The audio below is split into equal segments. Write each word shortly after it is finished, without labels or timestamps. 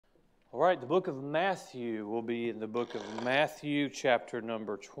All right, the book of Matthew will be in the book of Matthew, chapter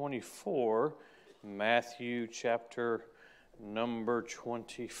number 24. Matthew, chapter number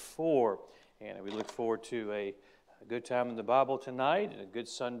 24. And we look forward to a good time in the Bible tonight and a good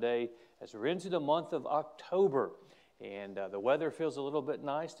Sunday as we're into the month of October. And the weather feels a little bit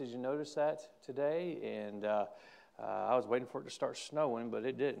nice. Did you notice that today? And I was waiting for it to start snowing, but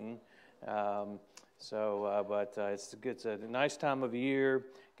it didn't. It's a nice time of year,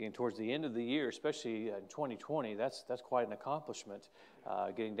 getting towards the end of the year, especially in 2020. That's quite an accomplishment,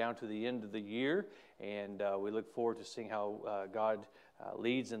 getting down to the end of the year, and we look forward to seeing how God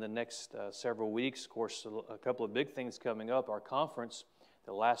leads in the next several weeks. Of course, a couple of big things coming up. Our conference,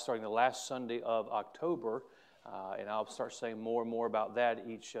 starting the last Sunday of October, and I'll start saying more and more about that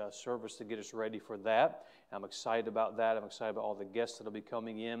each service to get us ready for that. I'm excited about that. I'm excited about all the guests that will be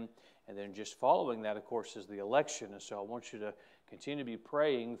coming in. And then just following that, of course, is the election. And so I want you to continue to be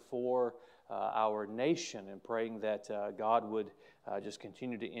praying for our nation and praying that God would just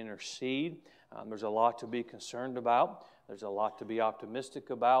continue to intercede. There's a lot to be concerned about. There's a lot to be optimistic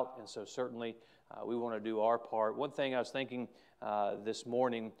about. And so certainly we want to do our part. One thing I was thinking early this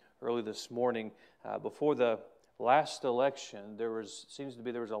morning, before the last election, there was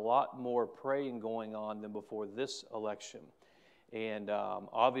a lot more praying going on than before this election. And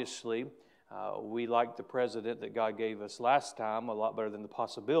obviously, we like the president that God gave us last time a lot better than the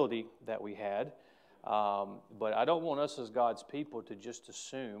possibility that we had. But I don't want us as God's people to just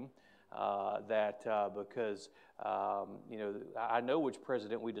assume because I know which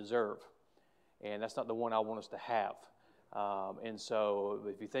president we deserve, and that's not the one I want us to have. And so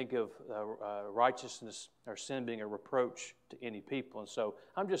if you think of righteousness or sin being a reproach to any people, and so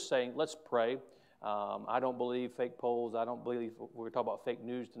I'm just saying, let's pray. I don't believe fake polls. I don't believe we're talking about fake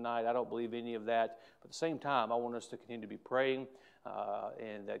news tonight. I don't believe any of that. But at the same time, I want us to continue to be praying,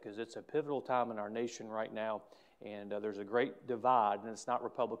 and because it's a pivotal time in our nation right now, and there's a great divide, and it's not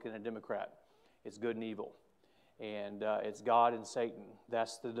Republican and Democrat. It's good and evil, and it's God and Satan.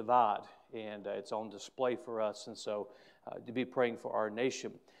 That's the divide, and it's on display for us. And so, to be praying for our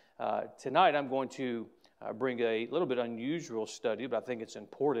nation. Tonight, I'm going to bring a little bit unusual study, but I think it's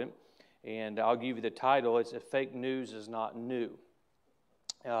important. And I'll give you the title. It's Fake News is Not New.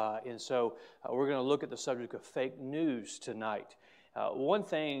 And so we're going to look at the subject of fake news tonight. One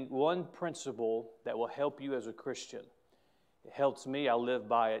principle that will help you as a Christian. It helps me. I live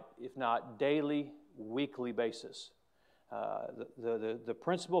by it, if not daily, weekly basis. The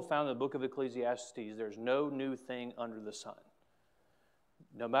principle found in the book of Ecclesiastes, there's no new thing under the sun.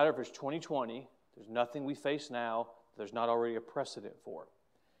 No matter if it's 2020, there's nothing we face now there's not already a precedent for.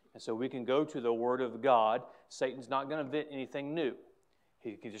 And so we can go to the Word of God. Satan's not going to invent anything new.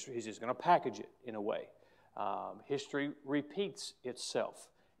 He's just going to package it in a way. History repeats itself.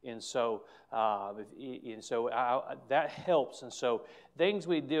 And so, that helps. And so things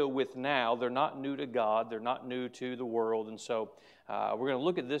we deal with now, they're not new to God. They're not new to the world. And so we're going to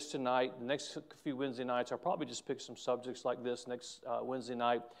look at this tonight. The next few Wednesday nights, I'll probably just pick some subjects like this next Wednesday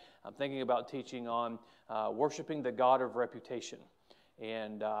night. I'm thinking about teaching on worshiping the God of reputation.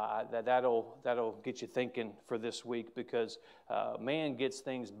 And that'll get you thinking for this week, because man gets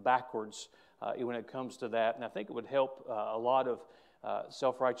things backwards when it comes to that. And I think it would help a lot of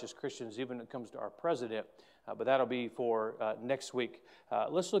self-righteous Christians, even when it comes to our president. But that'll be for next week.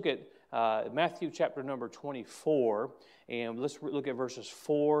 Let's look at Matthew chapter number 24, and let's look at verses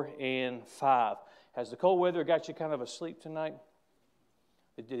 4 and 5. Has the cold weather got you kind of asleep tonight?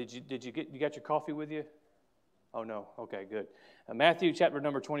 Did you got your coffee with you? Oh, no. Okay, good. Matthew chapter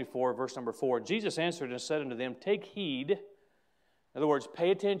number 24, verse number 4. Jesus answered and said unto them, Take heed, in other words,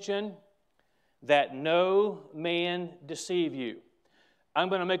 pay attention, that no man deceive you. I'm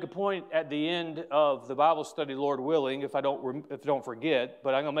going to make a point at the end of the Bible study, Lord willing, if I don't forget,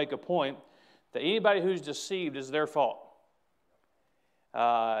 but I'm going to make a point that anybody who's deceived is their fault.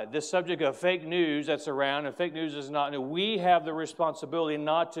 This subject of fake news that's around, and fake news is not new, we have the responsibility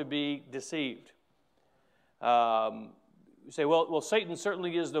not to be deceived. You say, well, Satan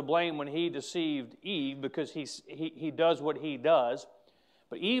certainly is to blame when he deceived Eve, because he does what he does.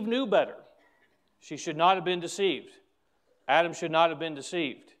 But Eve knew better. She should not have been deceived. Adam should not have been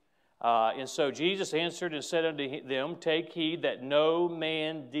deceived. And so Jesus answered and said unto them, Take heed that no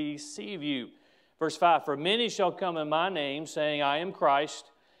man deceive you. Verse 5, For many shall come in my name, saying, I am Christ,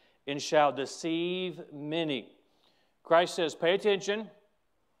 and shall deceive many. Christ says, pay attention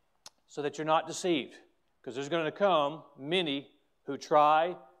so that you're not deceived. Because there's going to come many who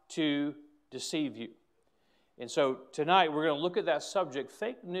try to deceive you. And so tonight we're going to look at that subject.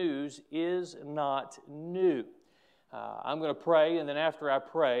 Fake news is not new. I'm going to pray, and then after I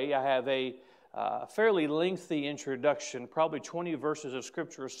pray, I have a fairly lengthy introduction, probably 20 verses of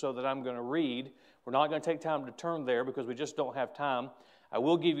Scripture or so that I'm going to read. We're not going to take time to turn there because we just don't have time. I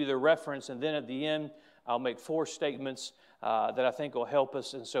will give you the reference, and then at the end, I'll make 4 statements that I think will help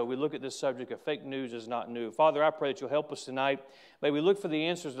us. And so we look at this subject of fake news is not new. Father, I pray that you'll help us tonight. May we look for the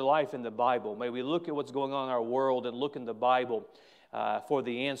answers to life in the Bible. May we look at what's going on in our world and look in the Bible for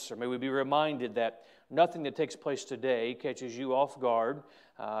the answer. May we be reminded that nothing that takes place today catches you off guard.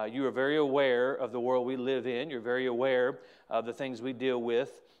 You are very aware of the world we live in. You're very aware of the things we deal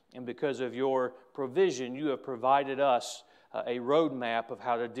with. And because of your provision, you have provided us a roadmap of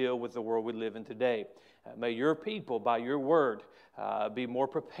how to deal with the world we live in today. May your people, by your word, be more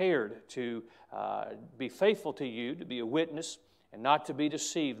prepared to be faithful to you, to be a witness, and not to be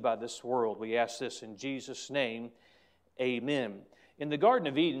deceived by this world. We ask this in Jesus' name. Amen. In the Garden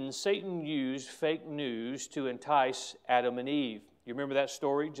of Eden, Satan used fake news to entice Adam and Eve. You remember that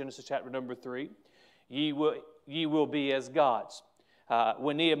story, Genesis chapter number 3? Ye will be as gods.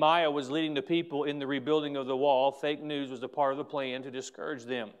 When Nehemiah was leading the people in the rebuilding of the wall, fake news was a part of the plan to discourage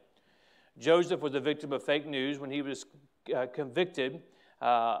them. Joseph was a victim of fake news when he was convicted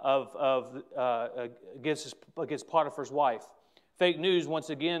against Potiphar's wife. Fake news once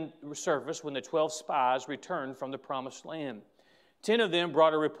again surfaced when the 12 spies returned from the promised land. 10 of them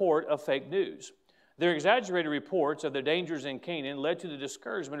brought a report of fake news. Their exaggerated reports of the dangers in Canaan led to the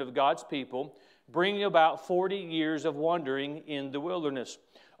discouragement of God's people, bringing about 40 years of wandering in the wilderness.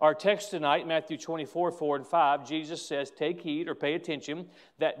 Our text tonight, Matthew 24, 4 and 5, Jesus says, take heed or pay attention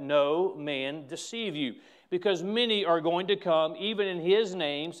that no man deceive you, because many are going to come, even in his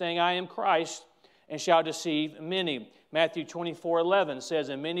name, saying, I am Christ, and shall deceive many. Matthew 24, 11 says,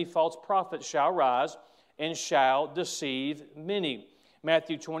 and many false prophets shall rise, and shall deceive many.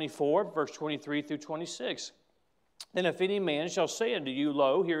 Matthew 24, verse 23 through 26. And if any man shall say unto you,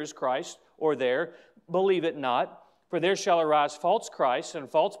 lo, here is Christ, or there, believe it not. For there shall arise false Christs and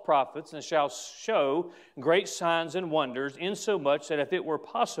false prophets, and shall show great signs and wonders, insomuch that if it were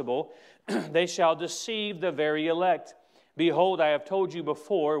possible, they shall deceive the very elect. Behold, I have told you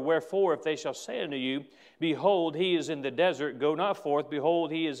before, wherefore if they shall say unto you, behold, he is in the desert, go not forth,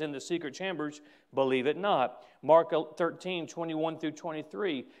 behold, he is in the secret chambers, believe it not. Mark 13, 21 through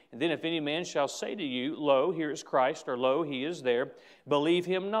 23. And then if any man shall say to you, lo, here is Christ, or lo, he is there, believe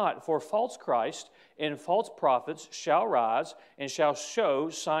him not. For false Christ and false prophets shall rise, and shall show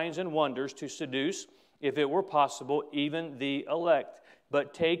signs and wonders to seduce, if it were possible, even the elect.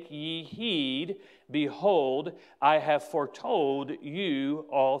 But take ye heed, behold, I have foretold you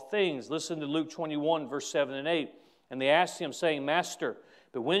all things. Listen to Luke 21, verse 7 and 8. And they asked him, saying, Master,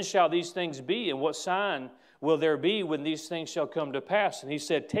 but when shall these things be, and what sign will there be when these things shall come to pass? And he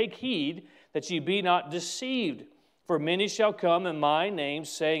said, take heed that ye be not deceived. For many shall come in my name,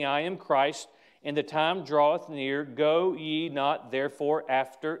 saying, I am Christ, and the time draweth near. Go ye not therefore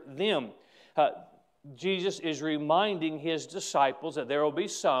after them. Jesus is reminding his disciples that there will be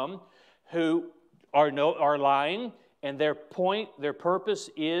some who are lying, and their purpose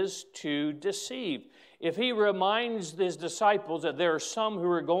is to deceive. If he reminds his disciples that there are some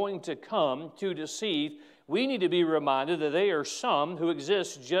who are going to come to deceive, we need to be reminded that there are some who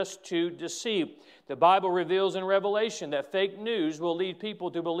exist just to deceive. The Bible reveals in Revelation that fake news will lead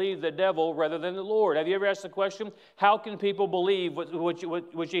people to believe the devil rather than the Lord. Have you ever asked the question, how can people believe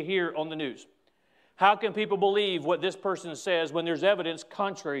what you hear on the news? How can people believe what this person says when there's evidence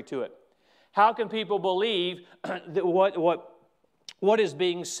contrary to it? How can people believe that what is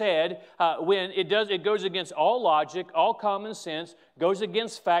being said when it goes against all logic, all common sense, goes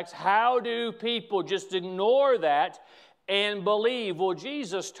against facts? How do people just ignore that and believe? Well,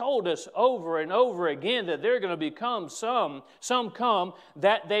 Jesus told us over and over again that there are going to become some come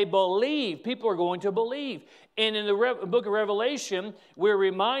that they believe. People are going to believe. And in the book of Revelation, we're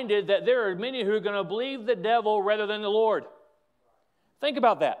reminded that there are many who are going to believe the devil rather than the Lord. Think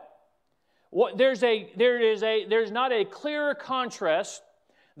about that. There's not a clearer contrast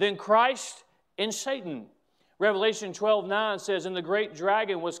than Christ and Satan. Revelation 12:9 says, and the great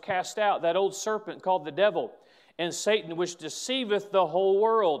dragon was cast out, that old serpent called the devil, and Satan, which deceiveth the whole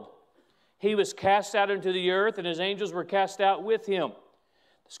world. He was cast out into the earth, and his angels were cast out with him.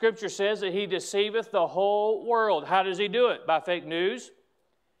 The Scripture says that he deceiveth the whole world. How does he do it? By fake news.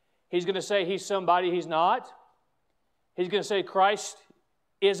 He's going to say he's somebody he's not. He's going to say Christ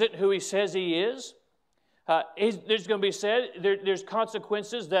isn't who he says he is. There's going to be said, there's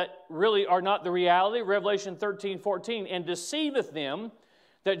consequences that really are not the reality. Revelation 13:14, and deceiveth them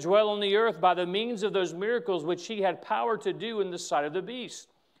that dwell on the earth by the means of those miracles which he had power to do in the sight of the beast,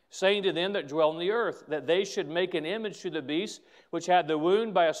 saying to them that dwell on the earth, that they should make an image to the beast, which had the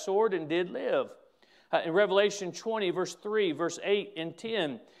wound by a sword and did live. In Revelation 20, verse 3, verse 8 and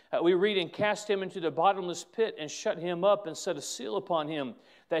 10, we read, and cast him into the bottomless pit and shut him up and set a seal upon him,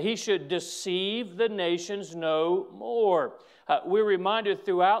 that he should deceive the nations no more. We're reminded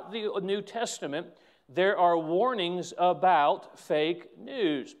throughout the New Testament, there are warnings about fake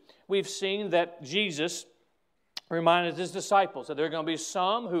news. We've seen that Jesus reminded his disciples that there are going to be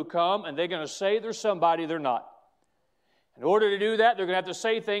some who come and they're going to say they're somebody they're not. In order to do that, they're going to have to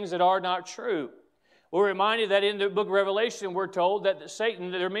say things that are not true. We're reminded that in the book of Revelation, we're told that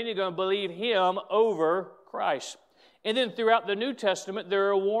Satan, there are many going to believe him over Christ. And then throughout the New Testament, there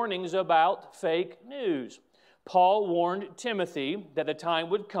are warnings about fake news. Paul warned Timothy that the time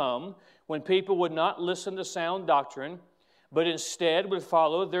would come when people would not listen to sound doctrine, but instead would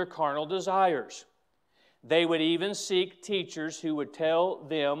follow their carnal desires. They would even seek teachers who would tell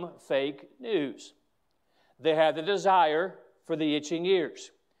them fake news. They had the desire for the itching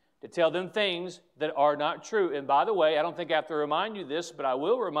ears, to tell them things that are not true. And by the way, I don't think I have to remind you this, but I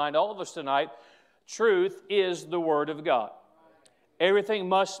will remind all of us tonight, truth is the Word of God. Everything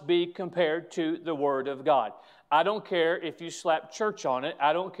must be compared to the Word of God. I don't care if you slap church on it.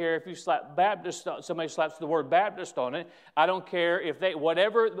 I don't care if you slap Baptist, somebody slaps the word Baptist on it. I don't care if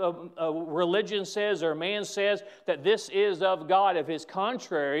whatever religion says or man says that this is of God, if it's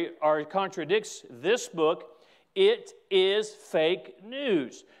contrary or contradicts this book, it is fake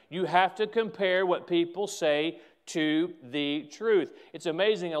news. You have to compare what people say to the truth. It's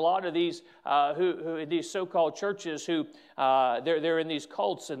amazing, a lot of these these so-called churches who they're in these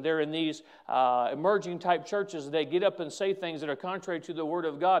cults and they're in these emerging type churches, they get up and say things that are contrary to the Word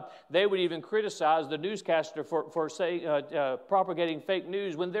of God. They would even criticize the newscaster for propagating fake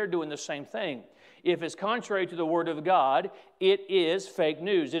news when they're doing the same thing. If it's contrary to the Word of God, it is fake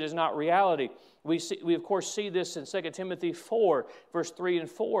news. It is not reality. We of course see this in 2 Timothy 4, verse 3 and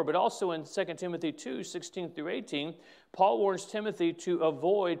 4, but also in 2 Timothy 2, 16 through 18, Paul warns Timothy to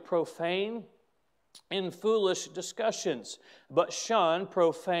avoid profane and foolish discussions, but shun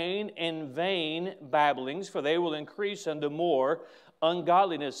profane and vain babblings, for they will increase unto more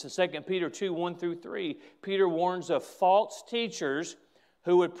ungodliness. In 2 Peter 2, 1 through 3, Peter warns of false teachers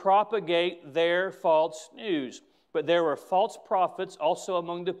who would propagate their false news. But there were false prophets also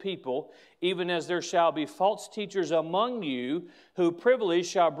among the people, even as there shall be false teachers among you, who privily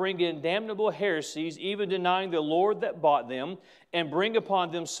shall bring in damnable heresies, even denying the Lord that bought them, and bring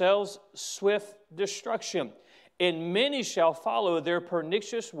upon themselves swift destruction. And many shall follow their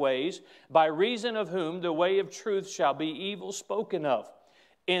pernicious ways, by reason of whom the way of truth shall be evil spoken of.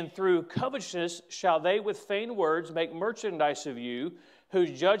 And through covetousness shall they with feigned words make merchandise of you,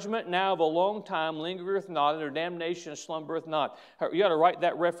 whose judgment now of a long time lingereth not, and their damnation slumbereth not. You ought to write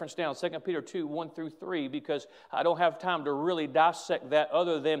that reference down, 2 Peter 2, 1 through 3, because I don't have time to really dissect that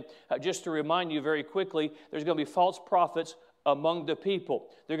other than just to remind you very quickly, there's going to be false prophets among the people.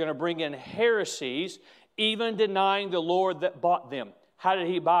 They're going to bring in heresies, even denying the Lord that bought them. How did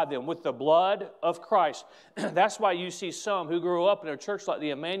he buy them? With the blood of Christ. That's why you see some who grew up in a church like the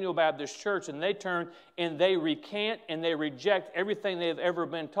Emmanuel Baptist Church, and they turn and they recant and they reject everything they've ever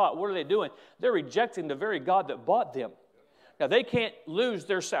been taught. What are they doing? They're rejecting the very God that bought them. Now, they can't lose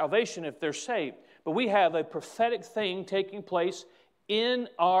their salvation if they're saved, but we have a prophetic thing taking place in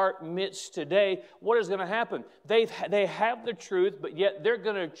our midst today. What is going to happen? They have the truth, but yet they're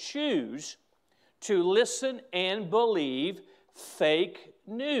going to choose to listen and believe fake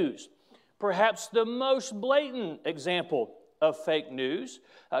news. Perhaps the most blatant example of fake news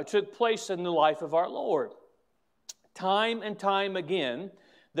took place in the life of our Lord. Time and time again,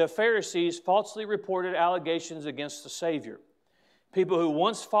 the Pharisees falsely reported allegations against the Savior. People who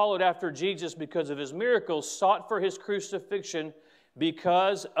once followed after Jesus because of his miracles sought for his crucifixion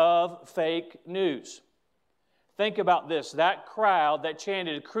because of fake news. Think about this. That crowd that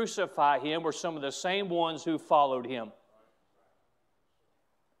chanted, "Crucify him," were some of the same ones who followed him.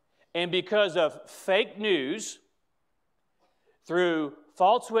 And because of fake news, through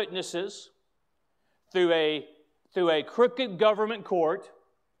false witnesses, through a crooked government court,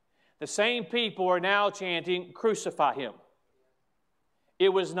 the same people are now chanting, "Crucify him." It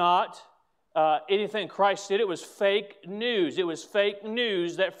was not anything Christ did. It was fake news. It was fake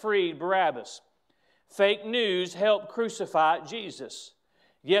news that freed Barabbas. Fake news helped crucify Jesus.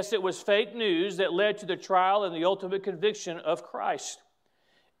 Yes, it was fake news that led to the trial and the ultimate conviction of Christ.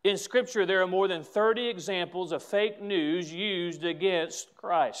 In Scripture, there are more than 30 examples of fake news used against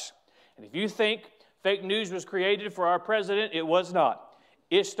Christ. And if you think fake news was created for our president, it was not.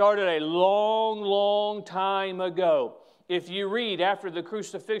 It started a long, long time ago. if you read after the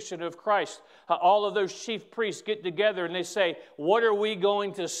crucifixion of Christ, all of those chief priests get together and they say, what are we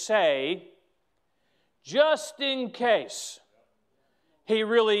going to say just in case He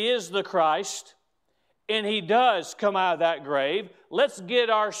really is the Christ and He does come out of that grave? Let's get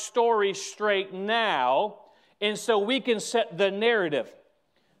our story straight now, and so we can set the narrative.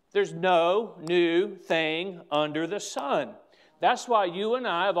 There's no new thing under the sun. That's why you and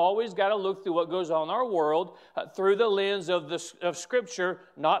I have always got to look through what goes on in our world through the lens of Scripture,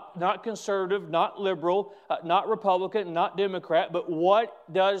 not conservative, not liberal, not Republican, not Democrat, but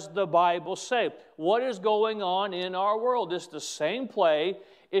what does the Bible say? What is going on in our world? It's the same play,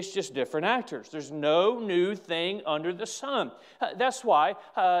 it's just different actors. There's no new thing under the sun. That's why,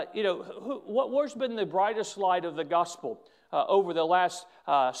 where's been the brightest light of the gospel over the last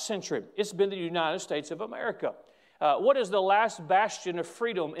century? It's been the United States of America. What is the last bastion of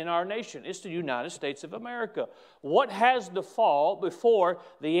freedom in our nation? It's the United States of America. What has to fall before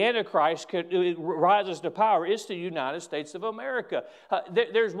the Antichrist rises to power? It's the United States of America.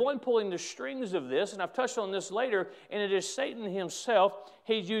 There's one pulling the strings of this, and I've touched on this later, and it is Satan himself.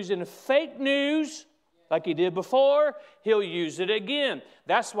 He's using fake news like he did before. He'll use it again.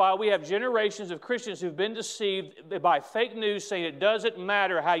 That's why we have generations of Christians who've been deceived by fake news saying it doesn't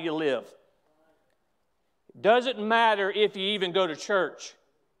matter how you live. Doesn't matter if you even go to church.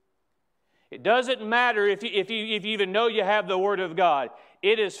 It doesn't matter if you even know you have the Word of God.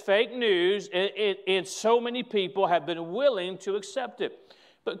 It is fake news, and so many people have been willing to accept it.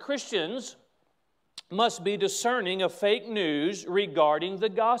 But Christians must be discerning of fake news regarding the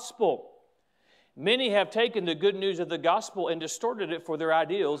gospel. Many have taken the good news of the gospel and distorted it for their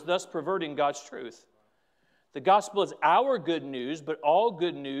ideals, thus perverting God's truth. The gospel is our good news, but all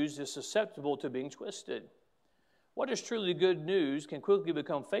good news is susceptible to being twisted. What is truly good news can quickly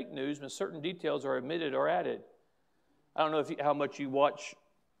become fake news when certain details are omitted or added. I don't know how much you watch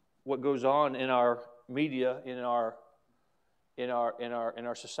what goes on in our media, in our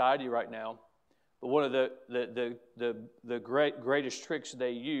society right now, but one of the greatest tricks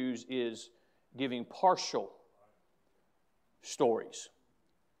they use is giving partial stories,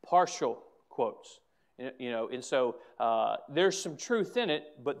 partial quotes. And so there's some truth in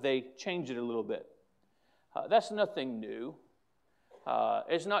it, but they change it a little bit. That's nothing new.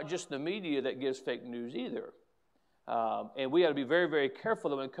 It's not just the media that gives fake news either. And we got to be very, very careful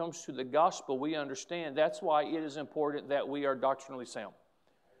that when it comes to the gospel, we understand that's why it is important that we are doctrinally sound.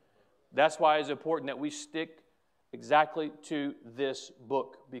 That's why it's important that we stick exactly to this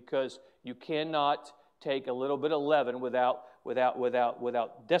book, because you cannot take a little bit of leaven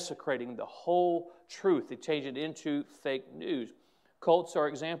without desecrating the whole truth and change it into fake news. Cults are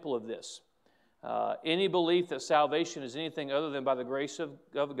an example of this. Any belief that salvation is anything other than by the grace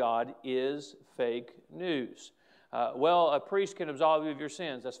of God is fake news. A priest can absolve you of your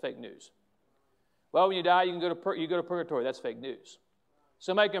sins. That's fake news. Well, when you die, you go to purgatory. That's fake news.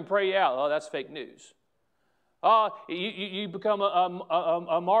 Somebody can pray you out. Oh, that's fake news. You become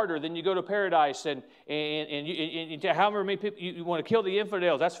a martyr, then you go to paradise, and however many people you want to kill the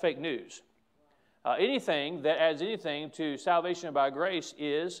infidels. That's fake news. Anything that adds anything to salvation by grace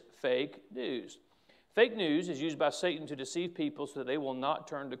is fake news. Fake news is used by Satan to deceive people so that they will not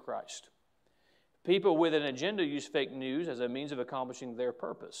turn to Christ. People with an agenda use fake news as a means of accomplishing their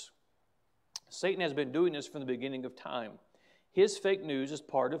purpose. Satan has been doing this from the beginning of time. His fake news is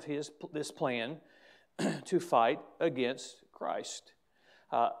part of this plan to fight against Christ.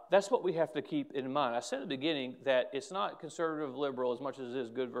 That's what we have to keep in mind. I said at the beginning that it's not conservative, liberal as much as it is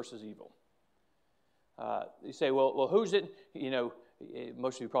good versus evil. You say, well, who's it?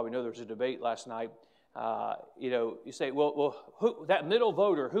 Most of you probably know there was a debate last night. You say, well, who, that middle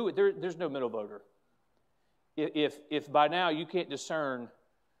voter? There's no middle voter. If by now you can't discern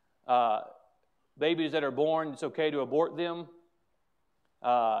babies that are born, it's okay to abort them.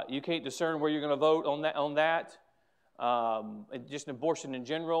 You can't discern where you're going to vote on that. Just an abortion in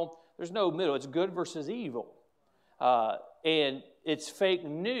general. There's no middle. It's good versus evil. And it's fake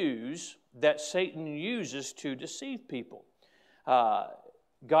news that Satan uses to deceive people.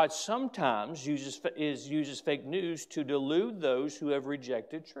 God sometimes uses fake news to delude those who have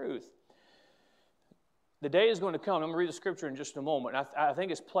rejected truth. The day is going to come. I'm going to read the scripture in just a moment. I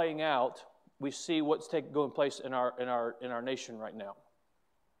think it's playing out. We see what's going place in our nation right now.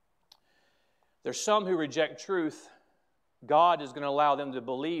 There's some who reject truth. God is going to allow them to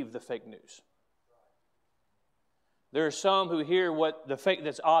believe the fake news. There are some who hear what the fake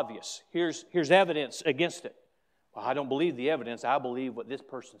that's obvious. Here's evidence against it. Well, I don't believe the evidence. I believe what this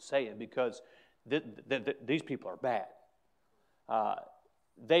person's saying because these people are bad.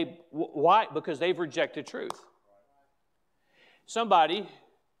 Why? Because they've rejected truth. somebody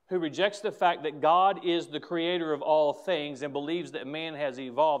who rejects the fact that God is the creator of all things and believes that man has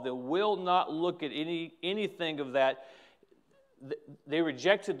evolved and will not look at anything of that, they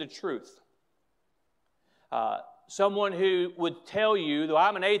rejected the truth. Someone who would tell you, though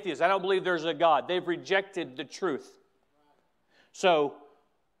I'm an atheist, I don't believe there's a God. They've rejected the truth. So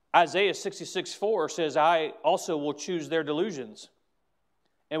Isaiah 66:4 says, I also will choose their delusions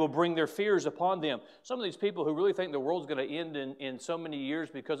and will bring their fears upon them. Some of these people who really think the world's going to end in so many years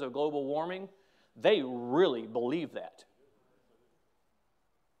because of global warming, they really believe that.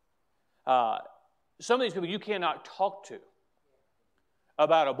 Some of these people you cannot talk to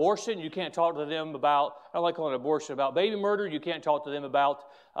about abortion. You can't talk to them about, I don't like calling it abortion, about baby murder. You can't talk to them about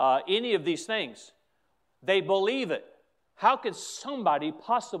any of these things. They believe it. How could somebody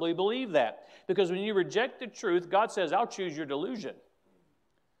possibly believe that? Because when you reject the truth, God says, I'll choose your delusion.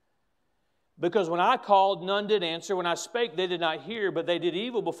 Because when I called, none did answer. When I spake, they did not hear, but they did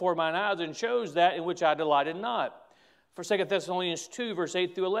evil before mine eyes and chose that in which I delighted not. For 2 Thessalonians 2, verse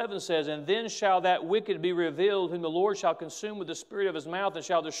 8 through 11 says, And then shall that wicked be revealed, whom the Lord shall consume with the spirit of his mouth, and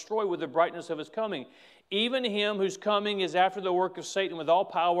shall destroy with the brightness of his coming. Even him whose coming is after the work of Satan, with all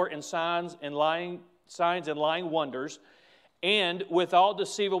power and signs and lying wonders, and with all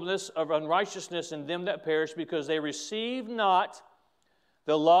deceivableness of unrighteousness in them that perish, because they receive not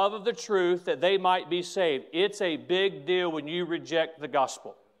the love of the truth, that they might be saved. It's a big deal when you reject the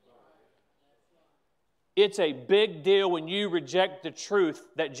gospel. It's a big deal when you reject the truth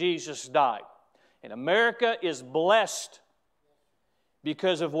that Jesus died. And America is blessed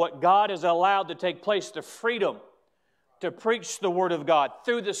because of what God has allowed to take place, the freedom to preach the Word of God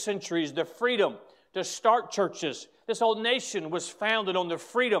through the centuries, the freedom to start churches. This whole nation was founded on the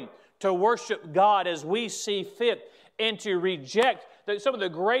freedom to worship God as we see fit and to reject some of the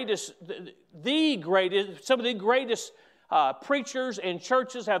greatest preachers and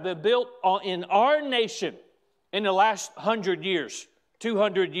churches have been built in our nation in the last 100 years,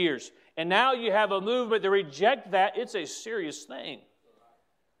 200 years. And now you have a movement to reject that. It's a serious thing.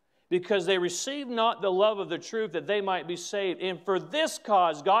 Because they receive not the love of the truth, that they might be saved. And for this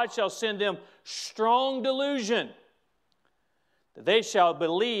cause God shall send them strong delusion, that they shall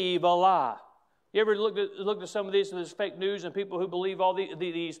believe a lie. You ever looked at some of this fake news and people who believe all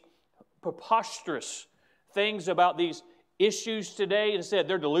these preposterous things about these issues today and said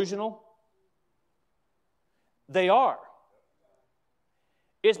they're delusional? They are.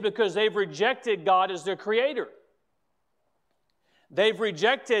 It's because they've rejected God as their creator. They've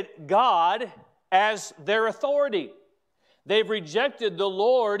rejected God as their authority. They've rejected the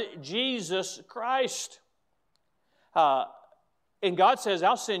Lord Jesus Christ. And God says,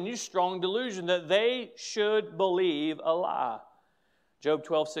 I'll send you strong delusion that they should believe a lie. Job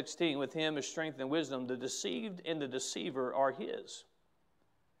 12:16, with him is strength and wisdom. The deceived and the deceiver are his.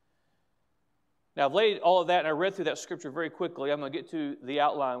 Now, I've laid all of that, and I read through that scripture very quickly. I'm going to get to the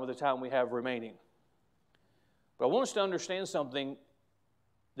outline with the time we have remaining. But I want us to understand something.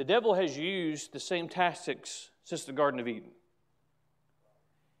 The devil has used the same tactics since the Garden of Eden.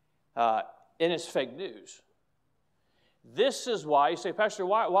 And it's fake news. This is why, you say, Pastor,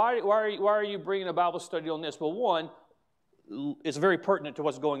 why are you bringing a Bible study on this? Well, one, it's very pertinent to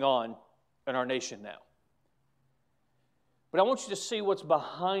what's going on in our nation now. But I want you to see what's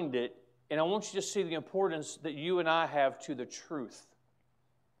behind it, and I want you to see the importance that you and I have to the truth.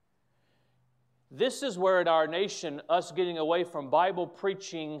 This is where in our nation, us getting away from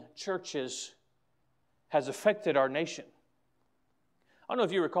Bible-preaching churches has affected our nation. I don't know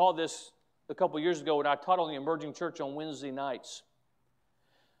if you recall this a couple years ago when I taught on the emerging church on Wednesday nights.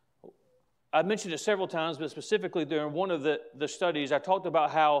 I mentioned it several times, but specifically during one of the studies, I talked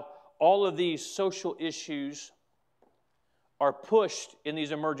about how all of these social issues are pushed in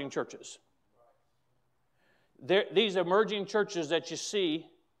these emerging churches. These emerging churches that you see,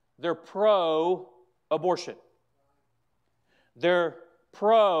 they're pro-abortion. They're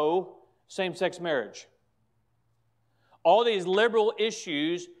pro-same-sex marriage. All these liberal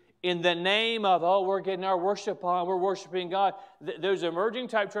issues in the name of, we're getting our worship on, we're worshiping God. Those emerging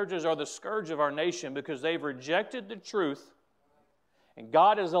type churches are the scourge of our nation because they've rejected the truth, and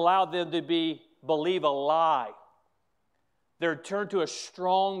God has allowed them to believe a lie. They're turned to a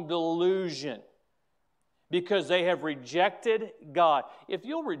strong delusion because they have rejected God. If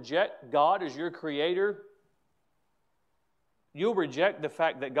you'll reject God as your creator, you'll reject the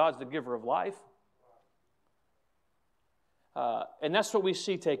fact that God's the giver of life. And that's what we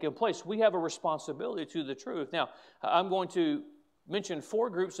see taking place. We have a responsibility to the truth. Now, I'm going to mention 4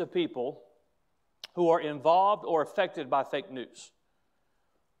 groups of people who are involved or affected by fake news.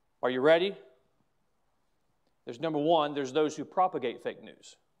 Are you ready? There's number one, there's those who propagate fake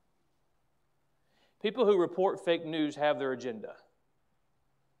news. People who report fake news have their agenda.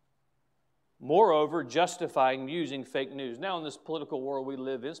 Moreover, justifying using fake news. Now, in this political world we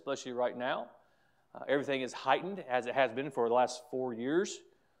live in, especially right now, everything is heightened, as it has been for the last 4 years.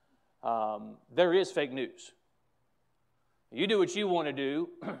 There is fake news. You do what you want to do,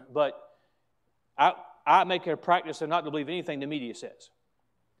 but I make it a practice of not to believe anything the media says.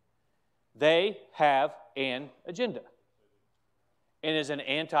 They have an agenda. And it's an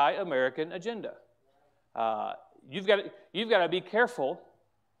anti-American agenda. You've got to be careful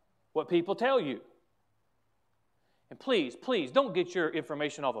what people tell you. And please, don't get your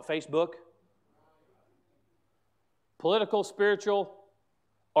information off of Facebook, political, spiritual,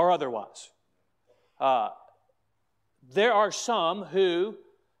 or otherwise. There are some who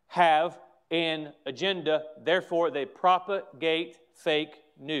have an agenda, therefore they propagate fake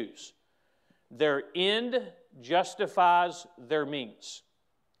news. Their end justifies their means.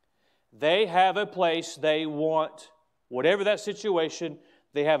 They have a place they want, whatever that situation,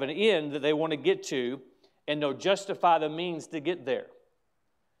 they have an end that they want to get to, and they'll justify the means to get there.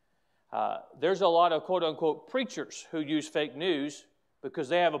 There's a lot of quote-unquote preachers who use fake news because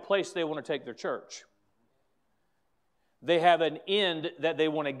they have a place they want to take their church. They have an end that they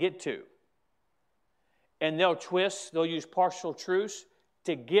want to get to. And they'll use partial truths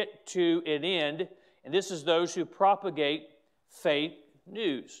to get to an end, and this is those who propagate fake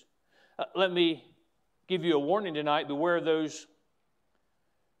news. Let me give you a warning tonight. Beware of those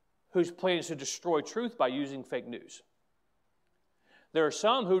whose plan is to destroy truth by using fake news. There are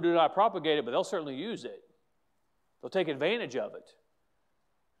some who do not propagate it, but they'll certainly use it. They'll take advantage of it.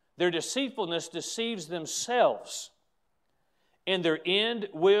 Their deceitfulness deceives themselves, and their end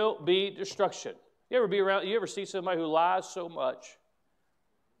will be destruction. You ever see somebody who lies so much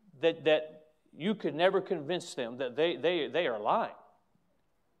that you could never convince them that they are lying?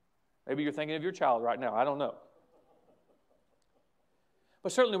 Maybe you're thinking of your child right now. I don't know.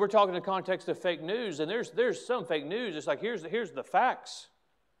 But certainly we're talking in the context of fake news, and there's some fake news. It's like, here's the facts.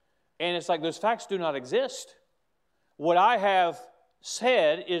 And it's like those facts do not exist. What I have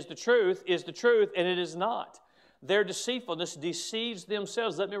said is the truth, and it is not. Their deceitfulness deceives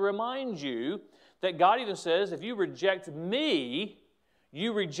themselves. Let me remind you that God even says, if you reject me,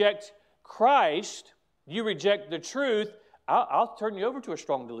 you reject Christ, you reject the truth, I'll turn you over to a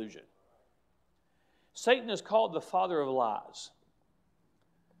strong delusion. Satan is called the father of lies.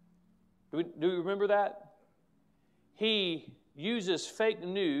 Do you remember that? He uses fake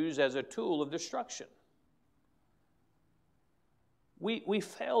news as a tool of destruction. We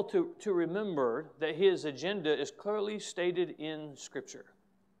fail to remember that his agenda is clearly stated in Scripture.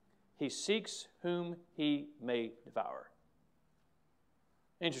 He seeks whom he may devour.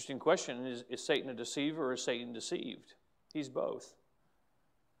 Interesting question, is Satan a deceiver or is Satan deceived? He's both.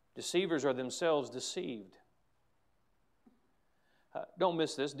 Deceivers are themselves deceived. Don't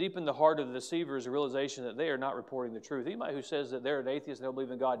miss this. Deep in the heart of the deceiver is a realization that they are not reporting the truth. Anybody who says that they're an atheist and don't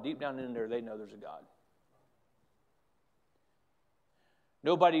believe in God, deep down in there, they know there's a God.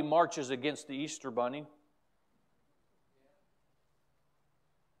 Nobody marches against the Easter Bunny.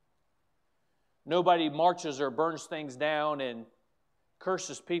 Nobody marches or burns things down and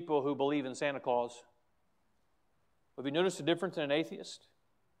curses people who believe in Santa Claus. Have you noticed the difference in an atheist?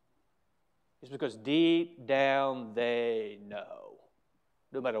 It's because deep down they know.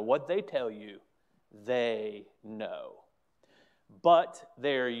 No matter what they tell you, they know. But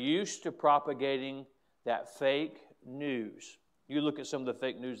they're used to propagating that fake news. You look at some of the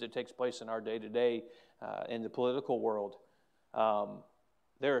fake news that takes place in our day-to-day in the political world.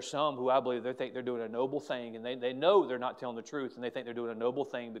 There are some who I believe they think they're doing a noble thing, and they know they're not telling the truth, and they think they're doing a noble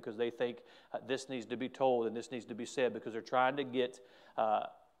thing because they think this needs to be told and this needs to be said because they're trying to get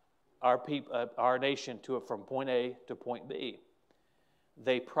our nation from point A to point B.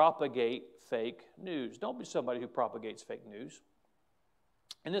 They propagate fake news. Don't be somebody who propagates fake news.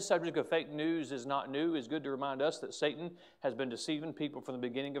 And this subject of fake news is not new. It's good to remind us that Satan has been deceiving people from the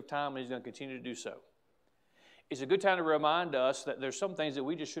beginning of time, and he's going to continue to do so. It's a good time to remind us that there's some things that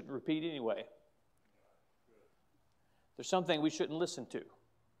we just shouldn't repeat anyway. There's something we shouldn't listen to.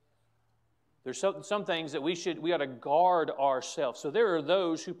 There's some things that we ought to guard ourselves. So there are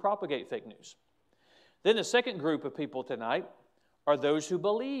those who propagate fake news. Then the second group of people tonight are those who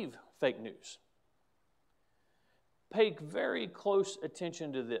believe fake news. Pay very close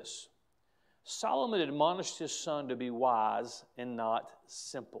attention to this. Solomon admonished his son to be wise and not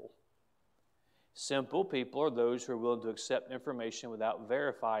simple. Simple people are those who are willing to accept information without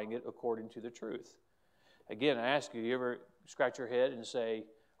verifying it according to the truth. Again, I ask you, you ever scratch your head and say,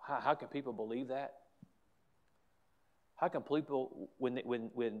 how can people believe that? How can people,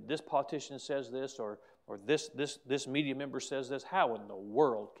 when this politician says this or this media member says this, how in the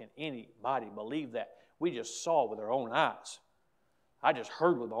world can anybody believe that? We just saw with our own eyes. I just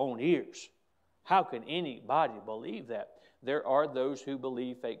heard with my own ears. How can anybody believe that? There are those who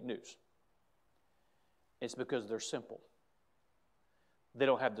believe fake news. It's because they're simple. They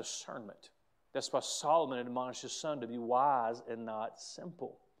don't have discernment. That's why Solomon admonished his son to be wise and not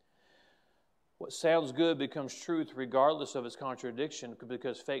simple. What sounds good becomes truth regardless of its contradiction,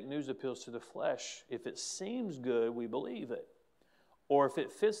 because fake news appeals to the flesh. If it seems good, we believe it. Or if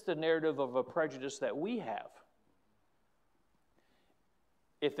it fits the narrative of a prejudice that we have.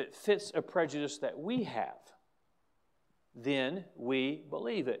 If it fits a prejudice that we have, then we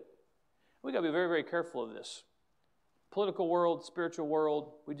believe it. We've got to be very, very careful of this. Political world, spiritual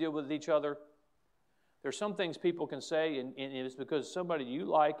world, we deal with each other. There's some things people can say, and it's because somebody you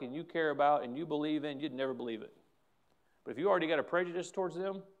like and you care about and you believe in, you'd never believe it. But if you already got a prejudice towards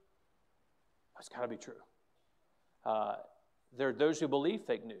them, that's got to be true. There are those who believe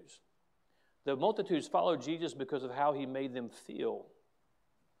fake news. The multitudes followed Jesus because of how he made them feel.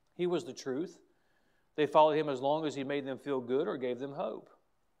 He was the truth. They followed him as long as he made them feel good or gave them hope.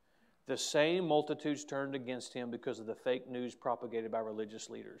 The same multitudes turned against him because of the fake news propagated by religious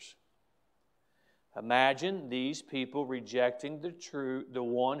leaders. Imagine these people rejecting the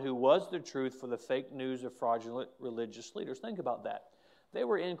one who was the truth for the fake news of fraudulent religious leaders. Think about that. They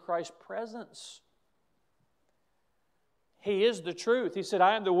were in Christ's presence. He is the truth. He said,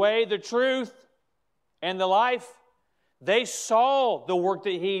 I am the way, the truth, and the life. They saw the work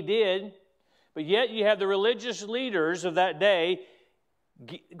that he did, but yet you have the religious leaders of that day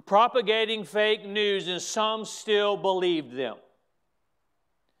propagating fake news, and some still believed them.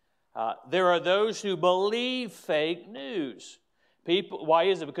 There are those who believe fake news. Why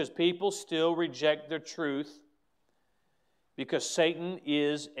is it? Because people still reject the truth, because Satan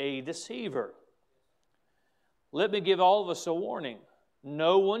is a deceiver. Let me give all of us a warning.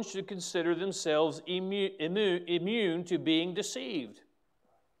 No one should consider themselves immune to being deceived.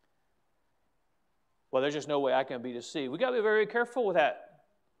 Well, there's just no way I can be deceived. We've got to be very careful with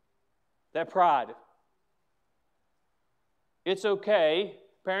that pride. It's okay,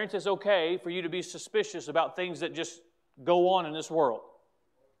 parents, it's okay for you to be suspicious about things that just go on in this world.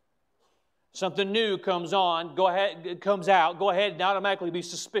 Something new comes out, go ahead and automatically be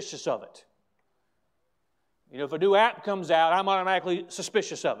suspicious of it. You know, if a new app comes out, I'm automatically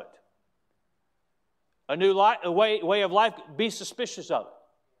suspicious of it. A new way of life, be suspicious of it.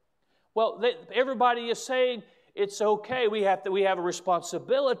 Well, everybody is saying it's okay. We have a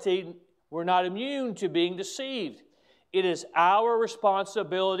responsibility. We're not immune to being deceived. It is our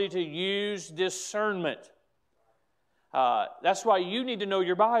responsibility to use discernment. That's why you need to know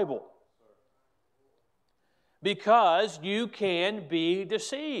your Bible. Because you can be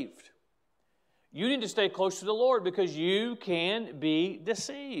deceived. You need to stay close to the Lord because you can be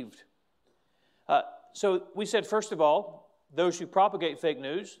deceived. So we said, first of all, those who propagate fake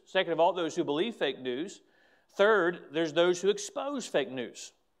news. Second of all, those who believe fake news. Third, there's those who expose fake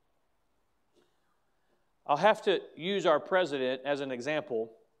news. I'll have to use our president as an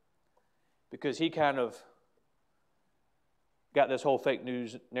example because he kind of got this whole fake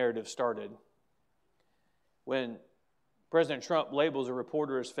news narrative started. When President Trump labels a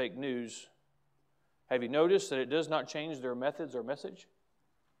reporter as fake news, have you noticed that it does not change their methods or message?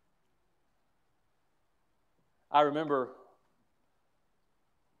 I remember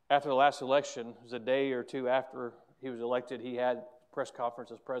after the last election, it was a day or two after he was elected, he had a press conference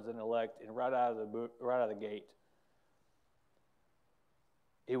as president-elect, and right out of the gate,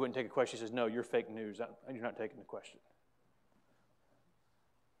 he wouldn't take a question. He says, no, you're fake news. You're not taking the question.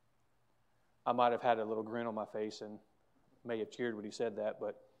 I might have had a little grin on my face and may have cheered when he said that,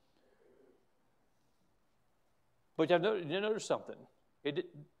 but you notice something. It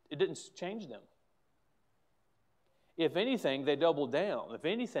didn't change them. If anything, they doubled down. If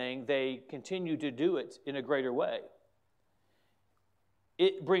anything, they continue to do it in a greater way.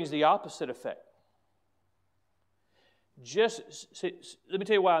 It brings the opposite effect. Let me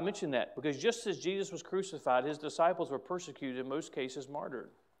tell you why I mention that. Because just as Jesus was crucified, his disciples were persecuted, in most cases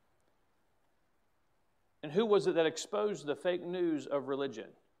martyred. And who was it that exposed the fake news of religion?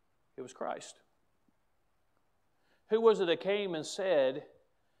 It was Christ. Who was it that came and said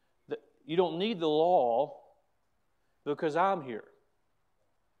that you don't need the law because I'm here?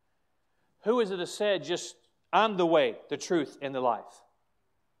 Who is it that said just, I'm the way, the truth, and the life?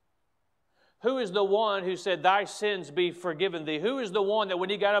 Who is the one who said, thy sins be forgiven thee? Who is the one that when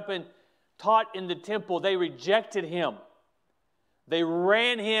he got up and taught in the temple, they rejected him? They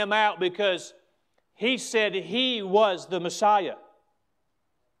ran him out because He said He was the Messiah.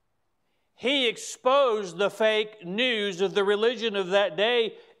 He exposed the fake news of the religion of that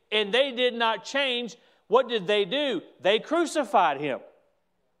day, and they did not change. What did they do? They crucified Him.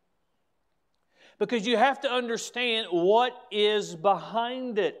 Because you have to understand what is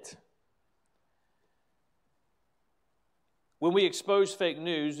behind it. When we expose fake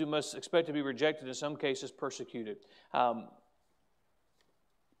news, we must expect to be rejected, in some cases persecuted.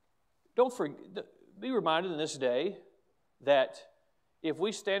 Be reminded in this day that if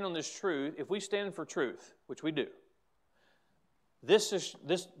we stand on this truth, if we stand for truth, which we do, this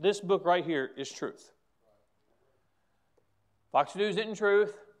book right here is truth. Fox News isn't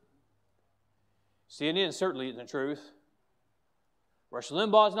truth. CNN certainly isn't truth. Rush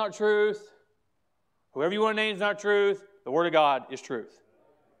Limbaugh is not truth. Whoever you want to name is not truth. The Word of God is truth.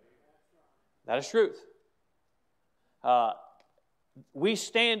 That is truth. We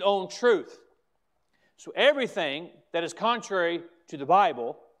stand on truth. So everything that is contrary to the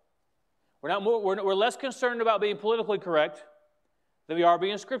Bible, we're less concerned about being politically correct than we are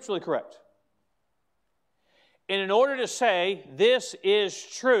being scripturally correct. And in order to say this is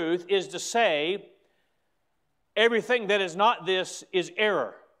truth is to say everything that is not this is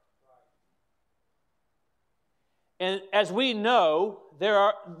error. And as we know, there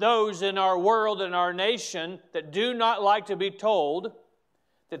are those in our world and our nation that do not like to be told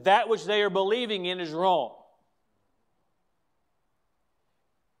that that which they are believing in is wrong.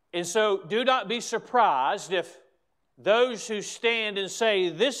 And so do not be surprised if those who stand and say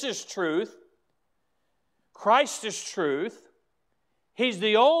this is truth, Christ is truth, He's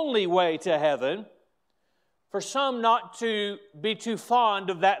the only way to heaven, for some not to be too fond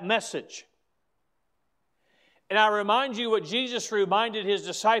of that message. And I remind you what Jesus reminded His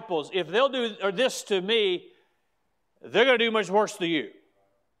disciples. If they'll do this to me, they're going to do much worse to you.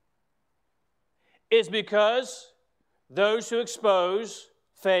 It's because those who expose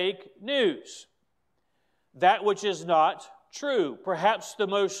fake news, that which is not true. Perhaps the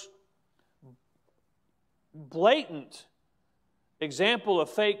most blatant example of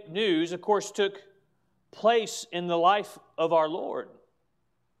fake news, of course, took place in the life of our Lord.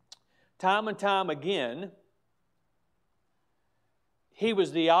 Time and time again, He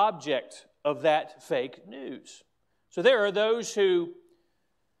was the object of that fake news. So there are those who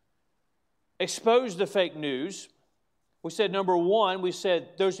expose the fake news. We said number one, we said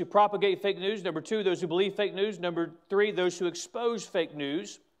those who propagate fake news. Number two, those who believe fake news. Number three, those who expose fake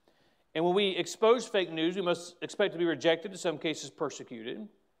news. And when we expose fake news, we must expect to be rejected, in some cases persecuted.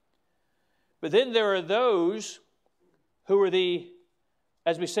 But then there are those who are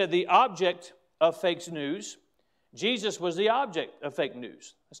as we said, the object of fake news. Jesus was the object of fake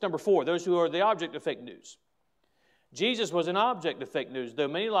news. That's number four, those who are the object of fake news. Jesus was an object of fake news. Though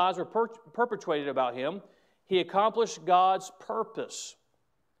many lies were perpetrated about Him, He accomplished God's purpose.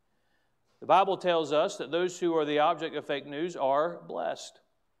 The Bible tells us that those who are the object of fake news are blessed.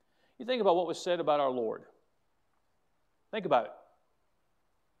 You think about what was said about our Lord. Think about it.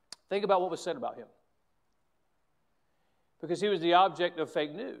 Think about what was said about Him. Because He was the object of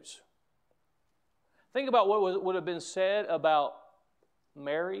fake news. Think about what would have been said about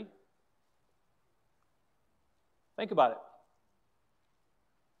Mary. Think about it.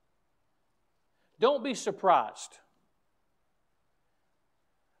 Don't be surprised.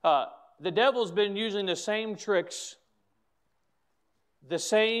 The devil's been using the same tricks, the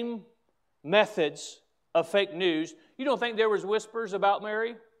same methods of fake news. You don't think there was whispers about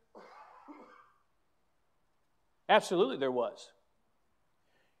Mary? Absolutely there was.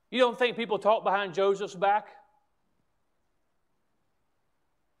 You don't think people talked behind Joseph's back?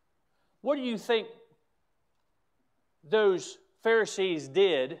 What do you think those Pharisees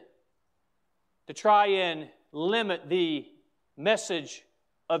did to try and limit the message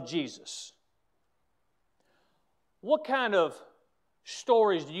of Jesus? What kind of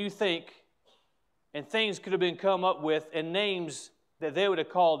stories do you think and things could have been come up with and names that they would have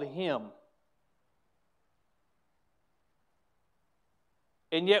called Him?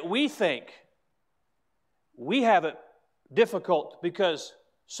 And yet we think we have it difficult because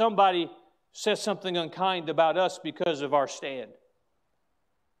somebody says something unkind about us because of our stand.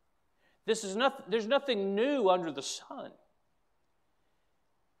 There's nothing new under the sun.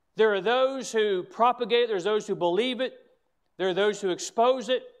 There are those who propagate it, there's those who believe it, there are those who expose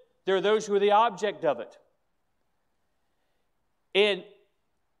it, there are those who are the object of it. And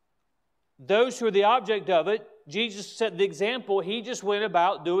those who are the object of it, Jesus set the example. He just went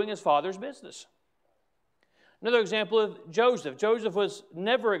about doing His Father's business. Another example of Joseph. Joseph was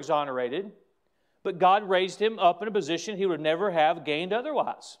never exonerated, but God raised him up in a position he would never have gained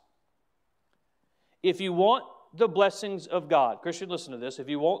otherwise. If you want the blessings of God, Christian, listen to this. If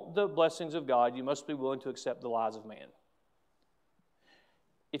you want the blessings of God, you must be willing to accept the lies of man.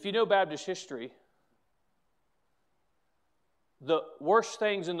 If you know Baptist history, the worst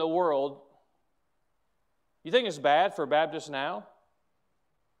things in the world, you think it's bad for Baptists now?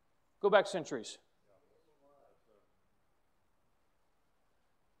 Go back centuries.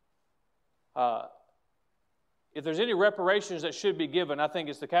 If there's any reparations that should be given, I think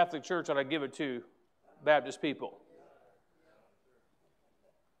it's the Catholic Church ought to give it to Baptist people.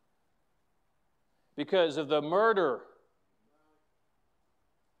 Because of the murder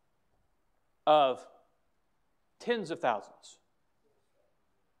of tens of thousands.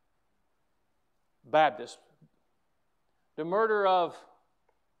 Baptists. The murder of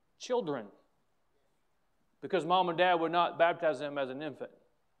children. Because mom and dad would not baptize them as an infant.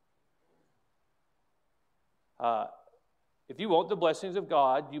 If you want the blessings of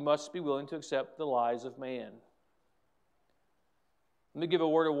God, you must be willing to accept the lies of man. Let me give a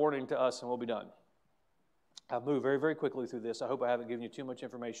word of warning to us and we'll be done. I've moved very, very quickly through this. I hope I haven't given you too much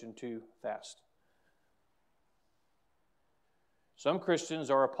information too fast. Some Christians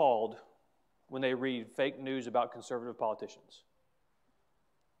are appalled when they read fake news about conservative politicians.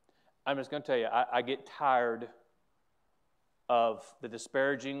 I'm just going to tell you, I get tired of the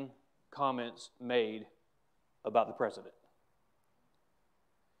disparaging comments made about the president.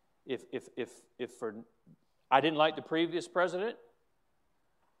 I didn't like the previous president,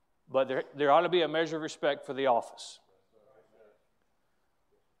 but there ought to be a measure of respect for the office.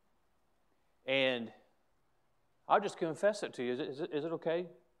 And I'll just confess it to you. Is it okay?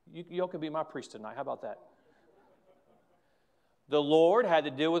 Y'all can be my priest tonight. How about that? The Lord had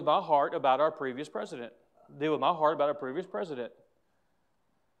to deal with my heart about our previous president. Deal with my heart about our previous president.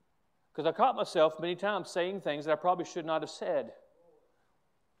 Because I caught myself many times saying things that I probably should not have said.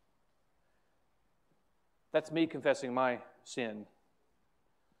 That's me confessing my sin.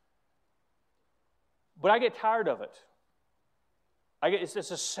 But I get tired of it. It's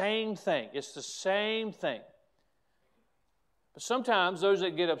the same thing. It's the same thing. But sometimes those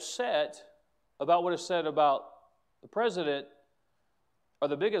that get upset about what is said about the president are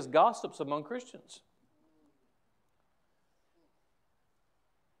the biggest gossips among Christians.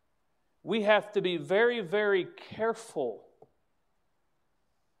 We have to be very, very careful.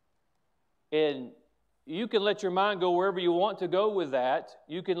 And you can let your mind go wherever you want to go with that.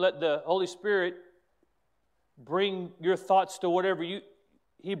 You can let the Holy Spirit bring your thoughts to whatever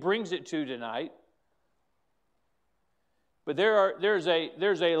He brings it to tonight. But there's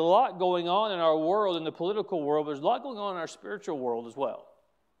a lot going on in our world, in the political world. There's a lot going on in our spiritual world as well.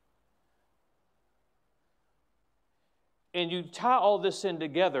 And you tie all this in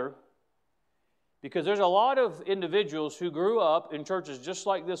together because there's a lot of individuals who grew up in churches just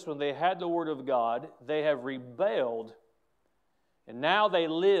like this when they had the Word of God. They have rebelled, and now they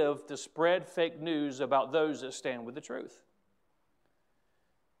live to spread fake news about those that stand with the truth.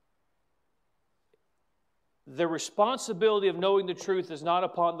 The responsibility of knowing the truth is not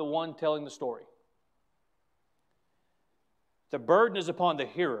upon the one telling the story. The burden is upon the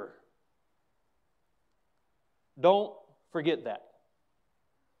hearer. Don't forget that.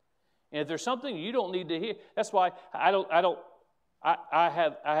 And if there's something you don't need to hear, that's why I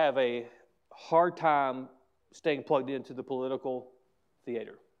have a hard time staying plugged into the political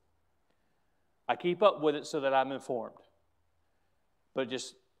theater. I keep up with it so that I'm informed. But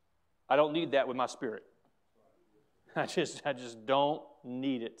I don't need that with my spirit. I just don't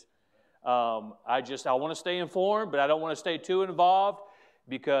need it. I want to stay informed, but I don't want to stay too involved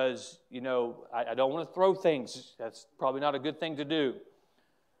because, I don't want to throw things. That's probably not a good thing to do.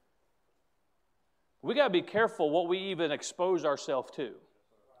 We got to be careful what we even expose ourselves to.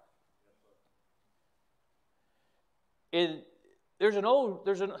 If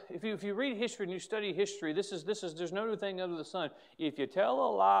you read history and you study history, there's no new thing under the sun. If you tell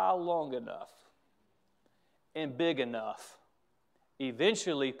a lie long enough and big enough,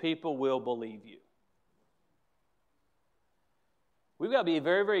 eventually people will believe you. We've got to be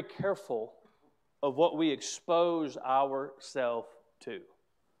very, very careful of what we expose ourselves to.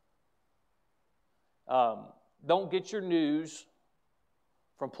 Don't get your news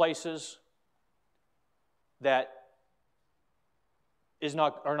from places that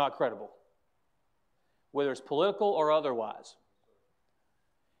are not credible, whether it's political or otherwise.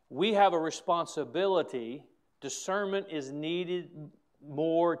 We have a responsibility. Discernment is needed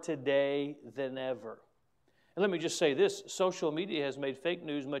more today than ever. And let me just say this, social media has made fake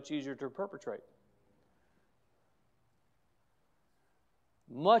news much easier to perpetrate.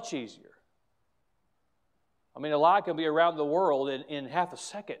 Much easier. I mean, a lie can be around the world in half a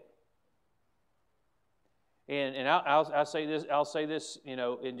second. And I'll say this, you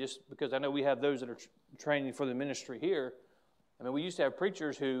know, and just because I know we have those that are training for the ministry here. I mean, we used to have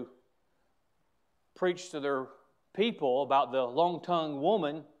preachers who preached to their people about the long-tongued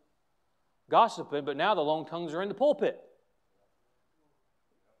woman gossiping, but now the long tongues are in the pulpit.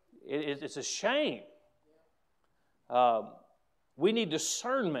 It's a shame. We need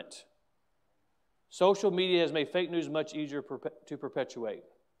discernment. Social media has made fake news much easier to perpetuate.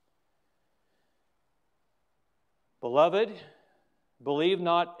 Beloved, believe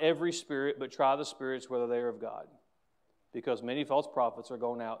not every spirit, but try the spirits whether they are of God, because many false prophets are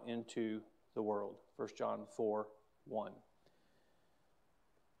going out into the world. 1 John 4:1.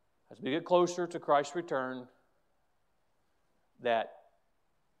 As we get closer to Christ's return, that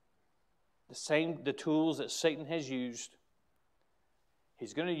the tools that Satan has used,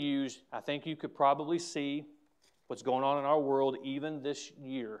 he's going to use. I think you could probably see what's going on in our world even this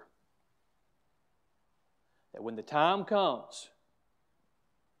year. That when the time comes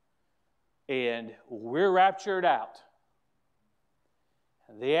and we're raptured out,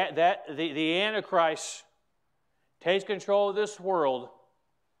 the Antichrist takes control of this world,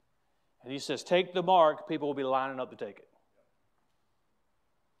 and he says, take the mark, people will be lining up to take it.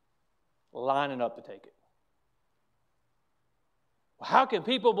 Lining up to take it. Well, how can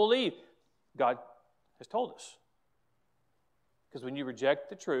people believe? God has told us. Because when you reject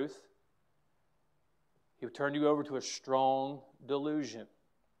the truth, He will turn you over to a strong delusion.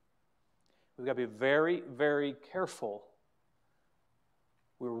 We've got to be very, very careful.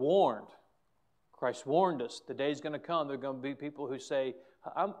 We're warned. Christ warned us. The day's going to come. There are going to be people who say,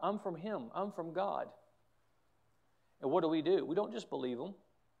 I'm from Him. I'm from God. And what do? We don't just believe them.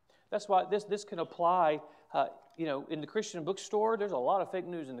 That's why this can apply, in the Christian bookstore. There's a lot of fake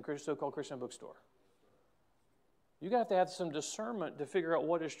news in the so-called Christian bookstore. You have to have some discernment to figure out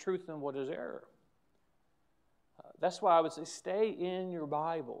what is truth and what is error. That's why I would say stay in your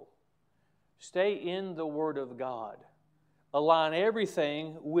Bible. Stay in the Word of God. Align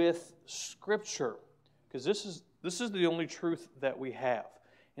everything with Scripture, because this is the only truth that we have.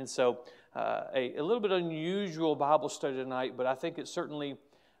 And so a little bit unusual Bible study tonight, but I think it certainly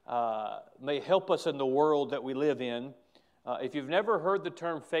may help us in the world that we live in. If you've never heard the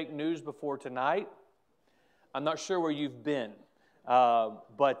term fake news before tonight, I'm not sure where you've been.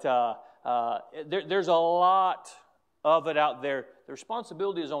 But there's a lot of it out there. The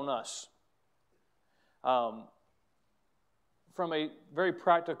responsibility is on us. From a very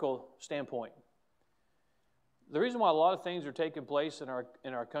practical standpoint, the reason why a lot of things are taking place in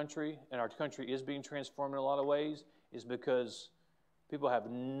our country, and our country is being transformed in a lot of ways, is because people have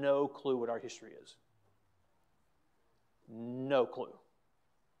no clue what our history is. No clue.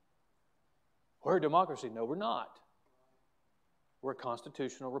 We're a democracy. No, we're not. We're a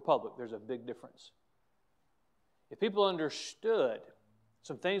constitutional republic. There's a big difference. If people understood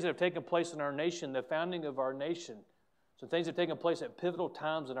some things that have taken place in our nation, the founding of our nation, some things that have taken place at pivotal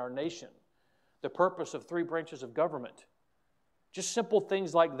times in our nation, the purpose of 3 branches of government, just simple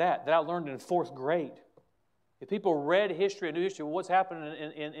things like that I learned in 4th grade. If people read history and knew history, what's happening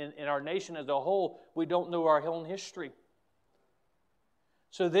in our nation as a whole, we don't know our own history.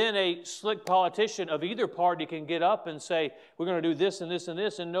 So then a slick politician of either party can get up and say, we're going to do this and this and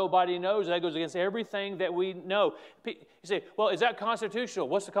this, and nobody knows. That goes against everything that we know. You say, well, is that constitutional?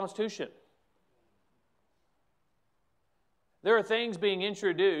 What's the Constitution? There are things being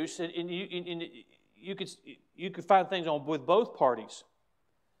introduced, and you could find things with both parties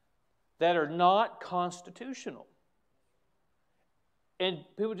that are not constitutional. And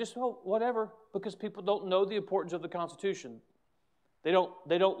people just, whatever, because people don't know the importance of the Constitution. They don't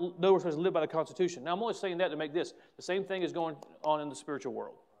know we're supposed to live by the Constitution. Now, I'm only saying that to make this. The same thing is going on in the spiritual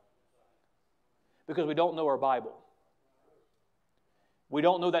world. Because we don't know our Bible. We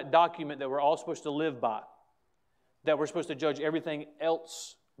don't know that document that we're all supposed to live by. That we're supposed to judge everything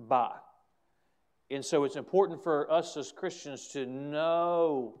else by. And so it's important for us as Christians to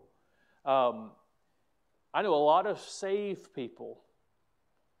know. I know a lot of saved people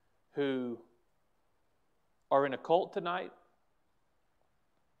who are in a cult tonight.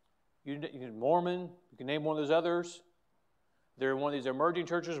 You can Mormon, you can name one of those others. They're in one of these emerging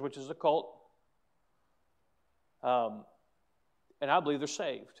churches, which is a cult. And I believe they're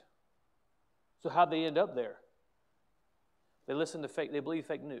saved. So how'd they end up there? They they believe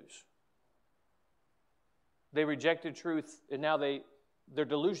fake news. They rejected truth, and now they're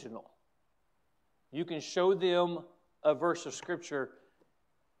delusional. You can show them a verse of Scripture,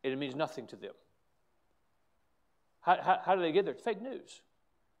 and it means nothing to them. How do they get there? It's fake news.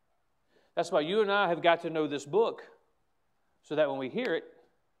 That's why you and I have got to know this book, so that when we hear it,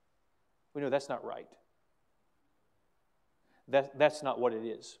 we know that's not right. That's not what it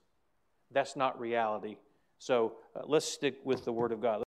is. That's not reality. So let's stick with the Word of God.